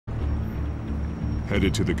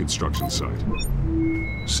Headed to the construction site.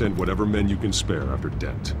 Send whatever men you can spare after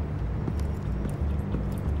Dent.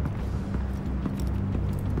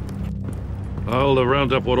 I'll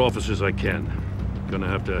round up what officers I can. Gonna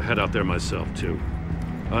have to head out there myself, too.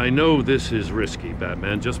 I know this is risky,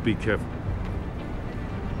 Batman. Just be careful.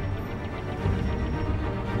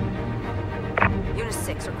 Unit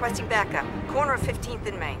 6, requesting backup. Corner of 15th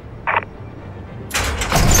and Main.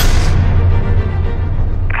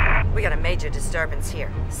 We got a major disturbance here.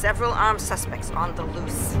 Several armed suspects on the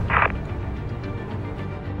loose.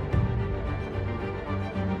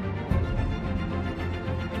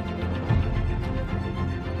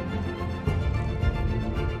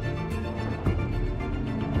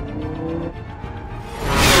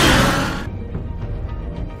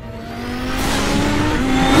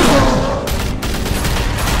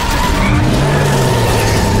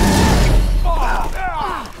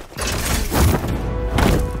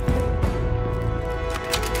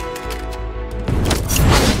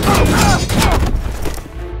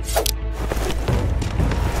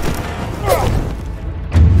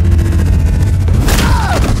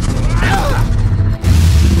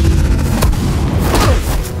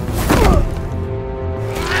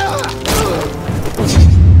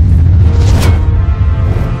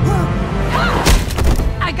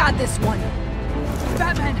 This one.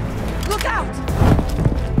 Batman, look out!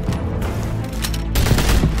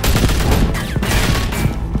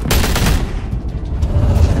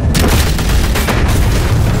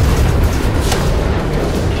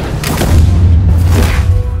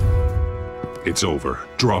 It's over.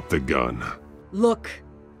 Drop the gun. Look,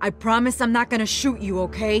 I promise I'm not gonna shoot you,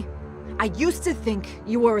 okay? I used to think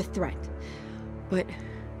you were a threat, but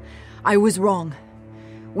I was wrong.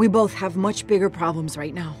 We both have much bigger problems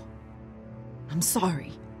right now. I'm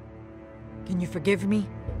sorry. Can you forgive me?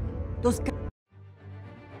 Those guys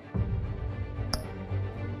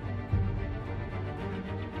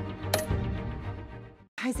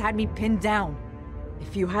had me pinned down.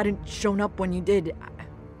 If you hadn't shown up when you did,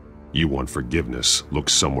 You want forgiveness? Look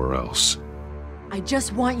somewhere else. I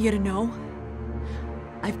just want you to know,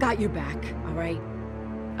 I've got your back, all right?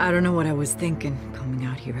 I don't know what I was thinking, coming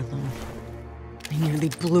out here alone. I nearly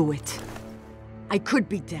blew it. I could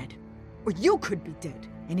be dead. Or you could be dead,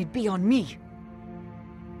 and it'd be on me.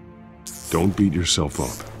 Don't beat yourself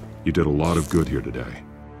up. You did a lot of good here today.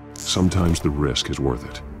 Sometimes the risk is worth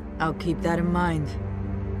it. I'll keep that in mind.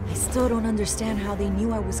 I still don't understand how they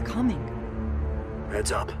knew I was coming.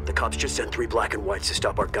 Heads up. The cops just sent 3 black and whites to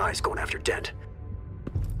stop our guys going after Dent.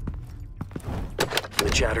 From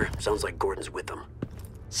the chatter, sounds like Gordon's with them.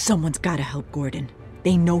 Someone's gotta help Gordon.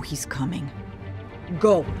 They know he's coming.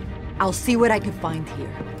 Go. I'll see what I can find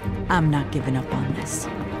here. I'm not giving up on this.